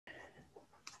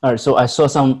All right, so I saw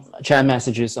some chat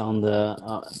messages on the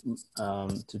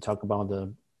to talk about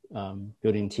the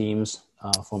building teams,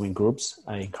 forming groups.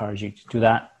 I encourage you to do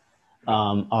that.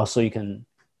 Also, you can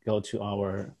go to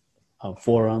our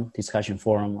discussion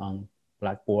forum on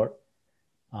Blackboard,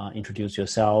 introduce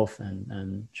yourself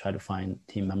and try to find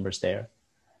team members there.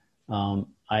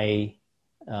 I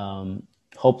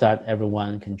hope that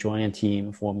everyone can join a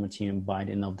team, form a team by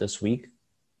the end of this week.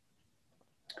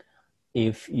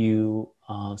 If you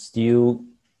still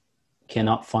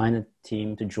cannot find a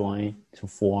team to join, to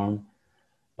form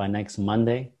by next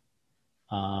Monday,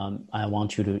 I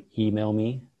want you to email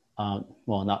me,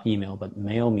 well, not email, but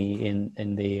mail me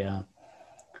in the,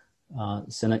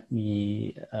 send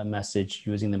me a message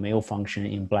using the mail function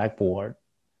in Blackboard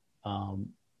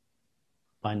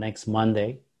by next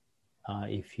Monday,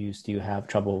 if you still have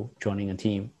trouble joining a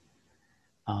team.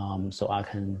 So I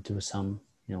can do some,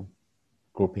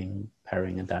 grouping,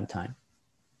 pairing at that time.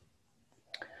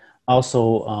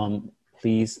 Also,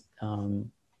 please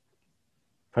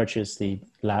purchase the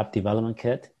lab development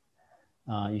kit.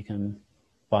 You can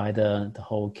buy the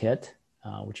whole kit,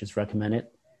 which is recommended,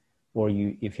 or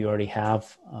if you already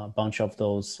have a bunch of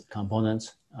those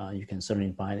components, you can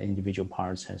certainly buy the individual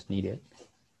parts as needed.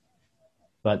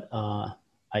 But I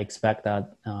expect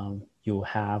that you'll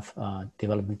have a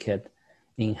development kit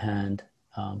in hand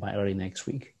by early next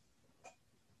week.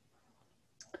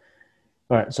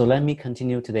 All right, so let me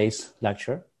continue today's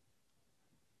lecture.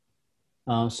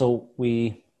 So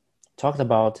we talked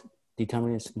about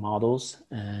deterministic models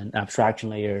and abstraction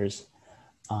layers.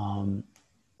 But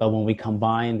when we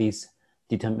combine these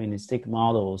deterministic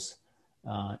models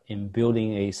in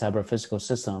building a cyber-physical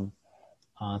system,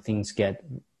 things get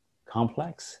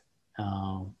complex.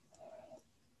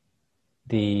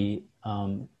 The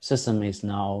system is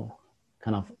now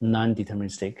kind of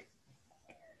non-deterministic.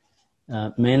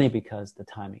 Mainly because the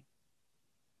timing.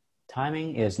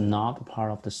 Timing is not part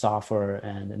of the software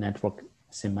and the network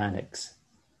semantics.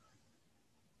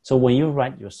 So when you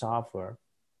write your software,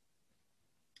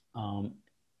 no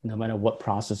matter what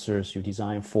processors you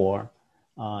design for,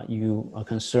 you are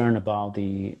concerned about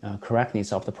the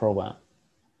correctness of the program.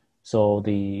 So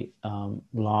the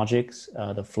logics,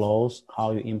 the flows,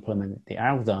 how you implement the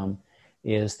algorithm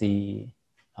is the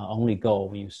only goal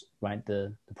when you write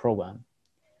the program.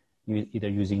 Either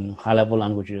using high-level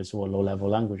languages or low-level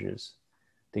languages.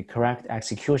 The correct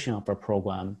execution of a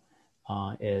program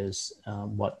is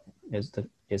what is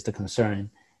the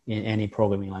concern in any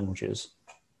programming languages.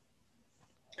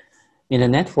 In the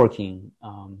networking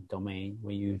domain,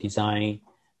 when you design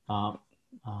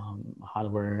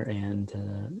hardware and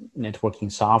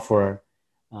networking software,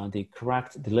 the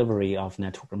correct delivery of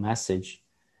network message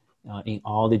in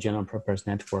all the general purpose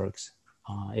networks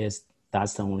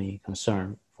that's the only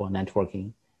concern for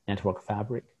networking, network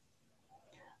fabric.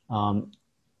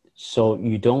 So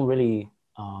you don't really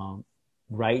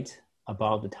write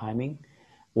about the timing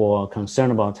or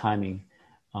concern about timing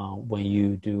when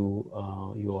you do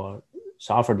your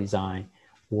software design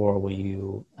or when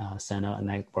you send a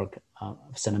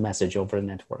message over the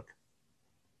network.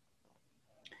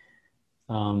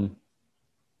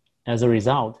 As a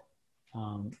result,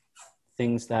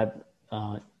 things that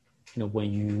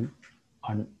when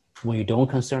you don't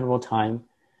concern about time,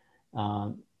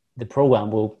 the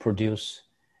program will produce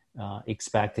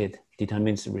expected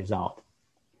deterministic result.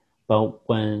 But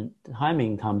when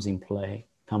timing comes into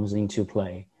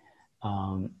play,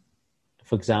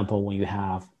 for example, when you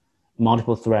have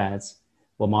multiple threads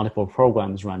or multiple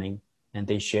programs running and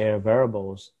they share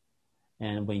variables,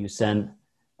 and when you send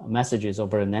messages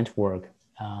over a network,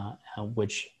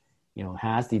 which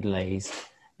has delays,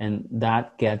 and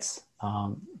that gets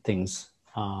things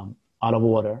out of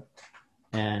order,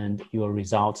 and your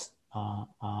results are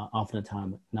often the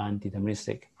time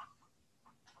non-deterministic.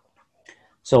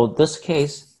 So this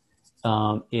case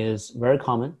is very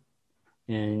common,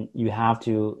 and you have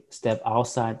to step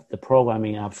outside the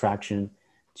programming abstraction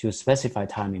to specify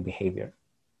timing behavior.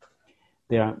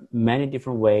 There are many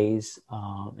different ways,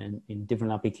 and in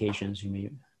different applications, you may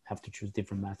have to choose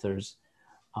different methods.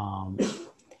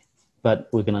 But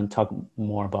we're going to talk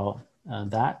more about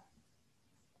that.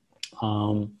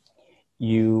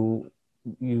 You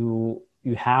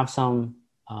have some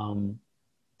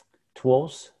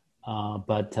tools,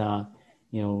 but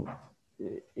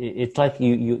it's like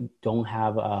you don't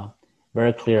have a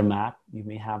very clear map. You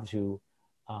may have to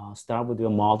start with your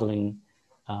modeling,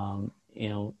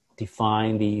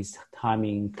 define these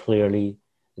timing clearly,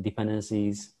 the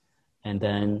dependencies, and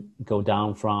then go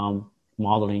down from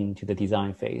modeling to the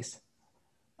design phase.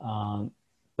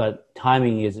 But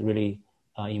timing is really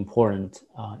important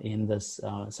in this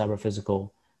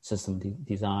cyber-physical system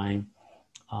design,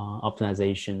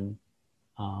 optimization.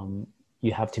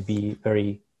 You have to be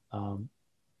very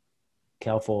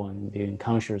careful and being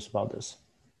conscious about this.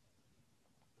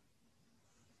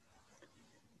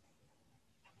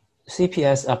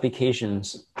 CPS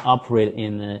applications operate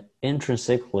in an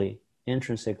intrinsically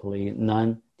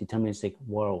non-deterministic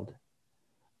world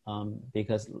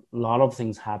because a lot of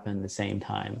things happen at the same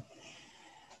time.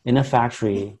 In a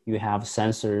factory, you have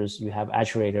sensors, you have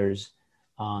actuators,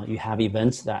 you have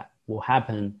events that will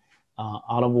happen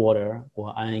out of order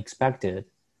or unexpected.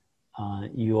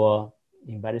 Your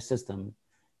embedded system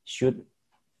should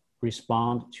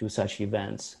respond to such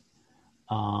events.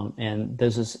 And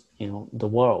this is, the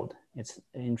world. It's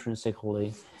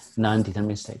intrinsically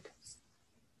non-deterministic.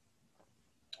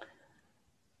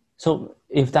 So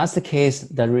if that's the case,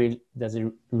 does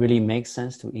it really make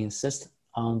sense to insist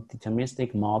on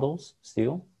deterministic models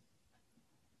still?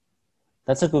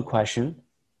 That's a good question.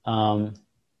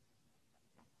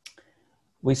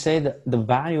 We say that the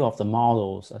value of the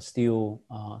models are still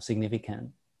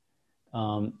significant.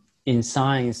 In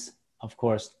science, of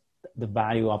course, the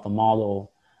value of a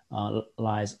model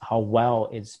lies how well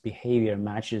its behavior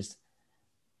matches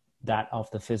that of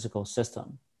the physical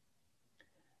system.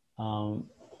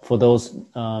 For those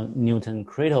Newton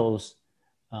cradles,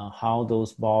 how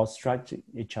those balls strike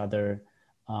each other,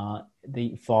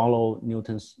 they follow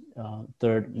Newton's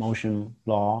third motion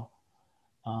law.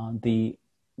 The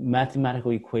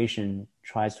mathematical equation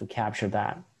tries to capture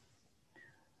that.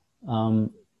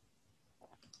 In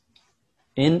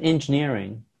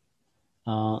engineering,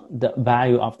 the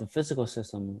value of the physical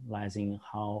system lies in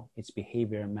how its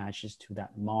behavior matches to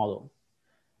that model.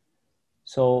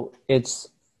 So it's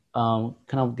kind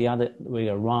of the other way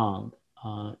around.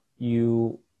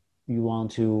 You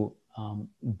want to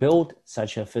build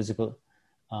such a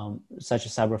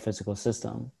cyber-physical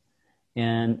system,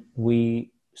 and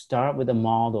we start with a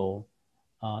model,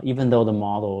 even though the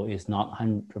model is not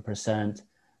 100%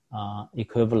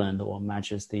 equivalent or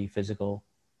matches the physical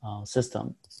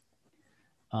system.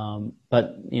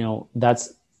 But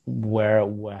that's where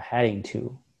we're heading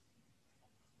to.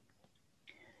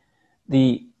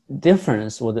 The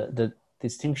difference or the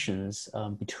distinctions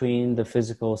between the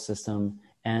physical system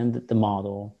and the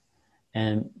model,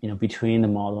 and between the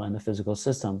model and the physical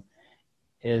system,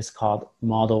 is called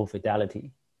model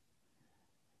fidelity.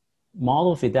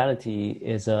 Model fidelity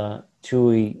is a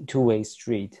two-way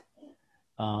street.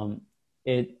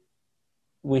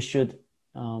 We should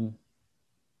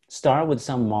start with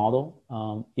some model,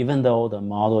 even though the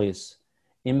model is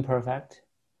imperfect,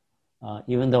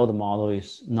 even though the model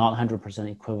is not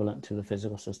 100% equivalent to the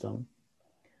physical system.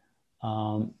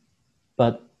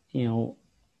 But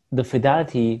the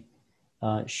fidelity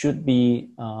should be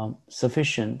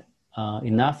sufficient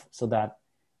enough so that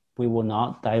we will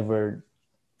not divert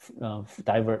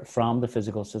from the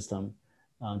physical system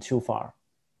too far.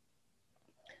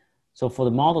 So for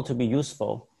the model to be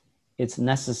useful, it's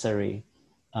necessary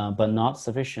but not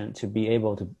sufficient to be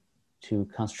able to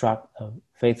construct a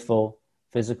faithful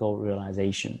physical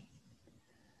realization.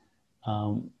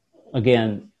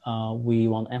 Again, we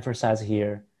want to emphasize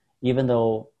here, even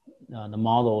though the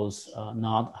models are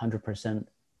not 100%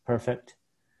 perfect,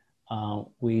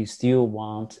 we still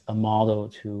want a model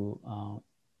to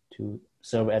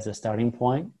serve as a starting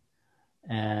point,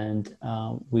 and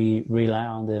we rely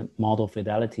on the model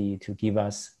fidelity to give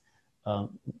us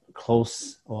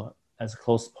close or as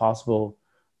close as possible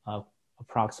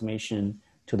approximation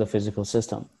to the physical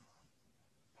system.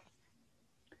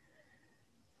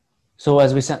 So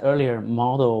as we said earlier,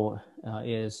 model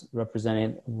is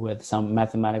represented with some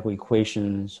mathematical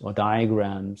equations or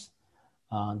diagrams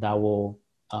that will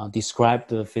describe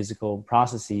the physical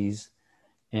processes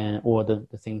or the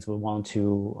things we want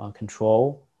to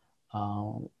control,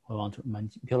 we want to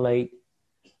manipulate.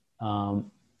 The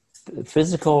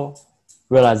physical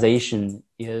realization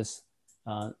is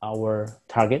our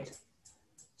target.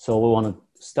 So we want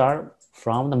to start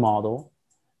from the model,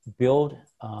 build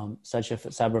such a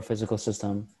cyber-physical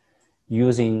system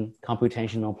using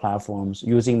computational platforms,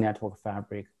 using network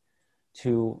fabric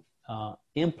to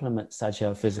implement such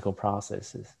a physical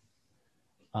processes.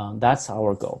 That's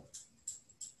our goal.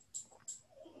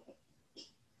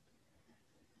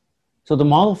 So the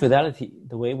model fidelity,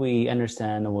 the way we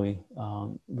understand, we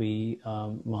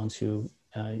want to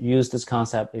use this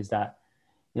concept is that,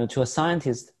 to a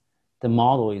scientist, the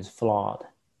model is flawed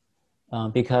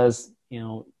because,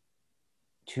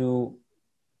 to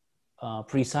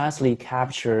precisely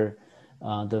capture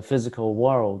the physical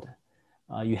world,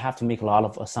 you have to make a lot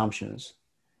of assumptions.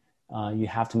 You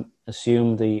have to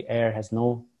assume the air has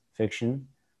no friction.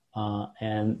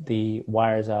 and the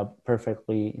wires are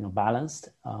perfectly balanced.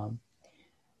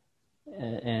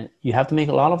 And you have to make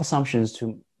a lot of assumptions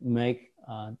to make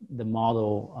the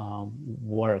model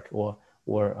work or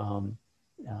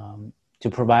to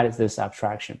provide this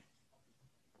abstraction.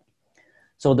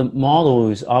 So the model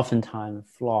is oftentimes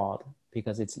flawed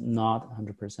because it's not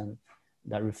 100%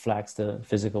 that reflects the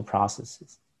physical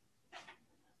processes.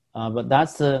 But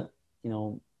that's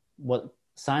what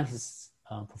scientists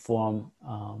perform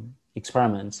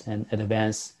experiments and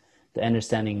advance the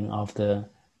understanding of the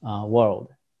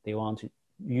world. They want to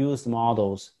use the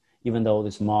models, even though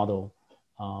this model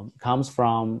comes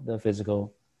from the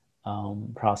physical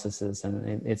processes,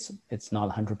 and it's not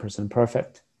 100%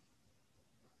 perfect.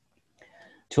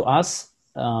 To us,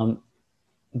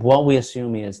 what we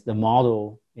assume is the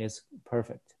model is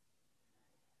perfect.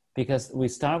 Because we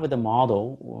start with the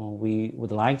model, we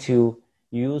would like to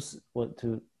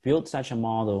to build such a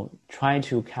model, try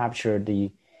to capture the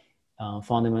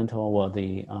fundamental or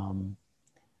the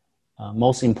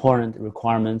most important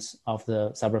requirements of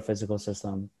the cyber-physical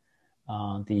system,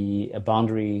 the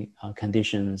boundary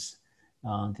conditions,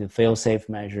 the fail-safe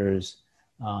measures,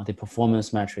 the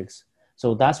performance metrics.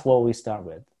 So that's what we start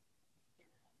with.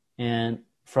 And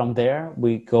from there,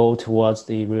 we go towards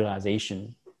the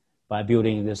realization by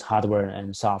building this hardware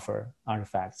and software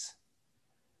artifacts.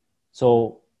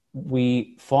 So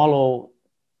we follow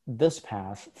this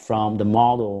path from the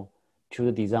model to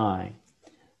the design.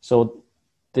 So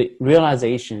the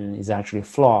realization is actually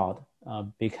flawed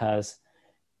because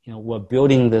we're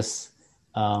building this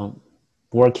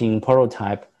working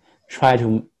prototype, try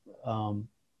to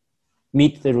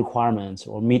meet the requirements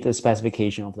or meet the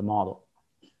specification of the model.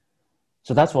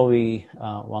 So that's what we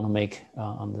want to make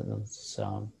on this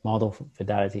model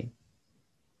fidelity.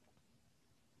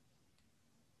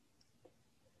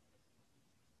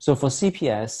 So for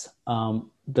CPS,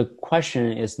 the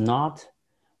question is not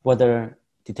whether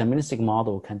deterministic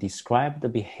model can describe the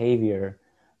behavior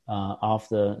of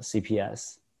the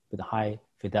CPS with high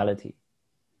fidelity.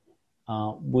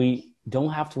 We don't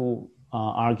have to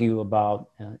argue about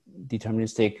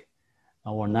deterministic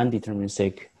or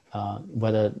non-deterministic,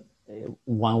 whether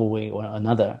one way or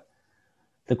another.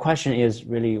 The question is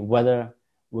really whether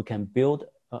we can build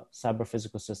a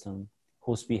cyber-physical system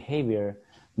whose behavior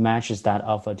matches that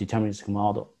of a deterministic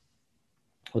model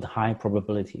with high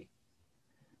probability.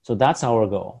 So that's our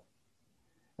goal.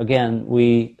 Again,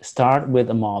 we start with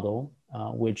a model,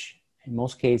 which in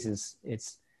most cases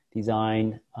it's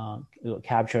designed,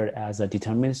 captured as a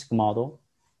deterministic model.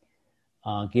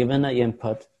 Given the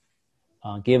input,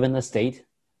 given the state,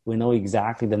 we know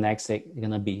exactly the next state is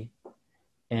going to be.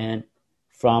 And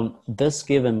from this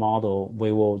given model,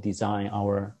 we will design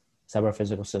our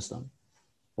cyber-physical system.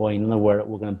 Or in other words,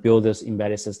 we're going to build this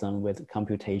embedded system with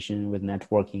computation, with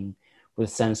networking, with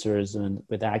sensors, and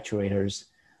with actuators,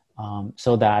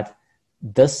 so that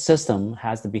this system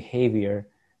has the behavior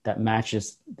that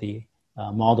matches the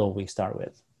model we start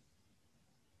with.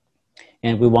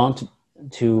 And we want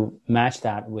to match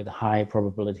that with high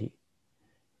probability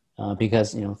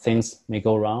because things may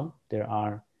go wrong. There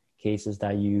are cases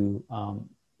that you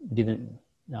didn't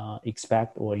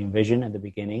expect or envision at the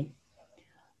beginning.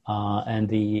 And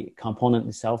the component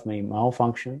itself may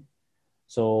malfunction.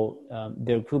 So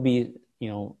there could be,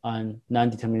 a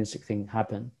non-deterministic thing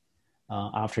happen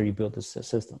after you build this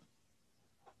system.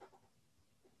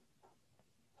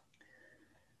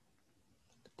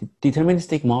 The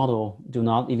deterministic model do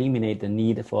not eliminate the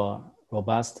need for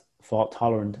robust,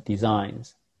 fault-tolerant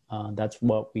designs. That's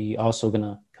what we also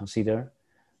gonna consider.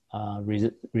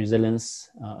 Resilience,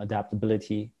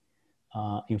 adaptability.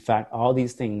 In fact, all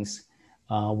these things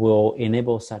will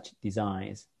enable such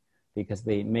designs because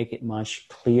they make it much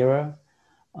clearer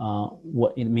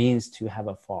what it means to have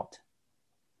a fault.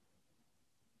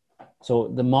 So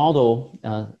the model,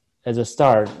 as a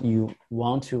start, you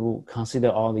want to consider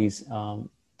all these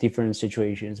different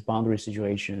situations, boundary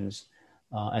situations,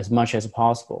 as much as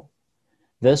possible.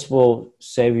 This will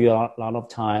save you a lot of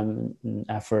time and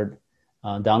effort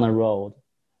down the road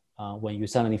when you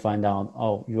suddenly find out,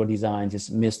 oh, your design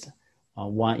just missed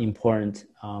one important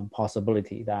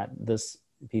possibility that this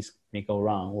piece may go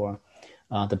wrong, or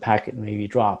the packet may be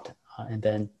dropped, and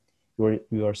then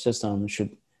your system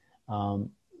should,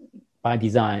 by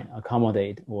design,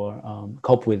 accommodate or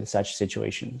cope with such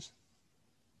situations.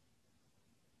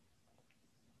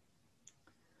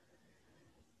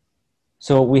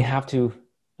 So we have to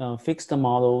fix the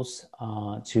models,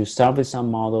 to start with some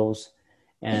models.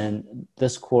 And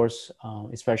this course,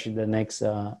 especially the next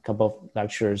couple of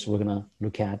lectures, we're going to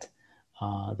look at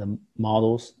the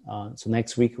models. So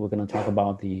next week, we're going to talk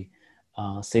about the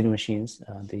state machines,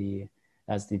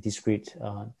 as the discrete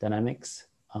dynamics.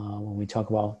 When we talk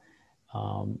about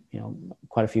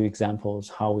quite a few examples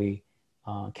how we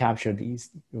capture these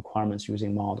requirements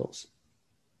using models.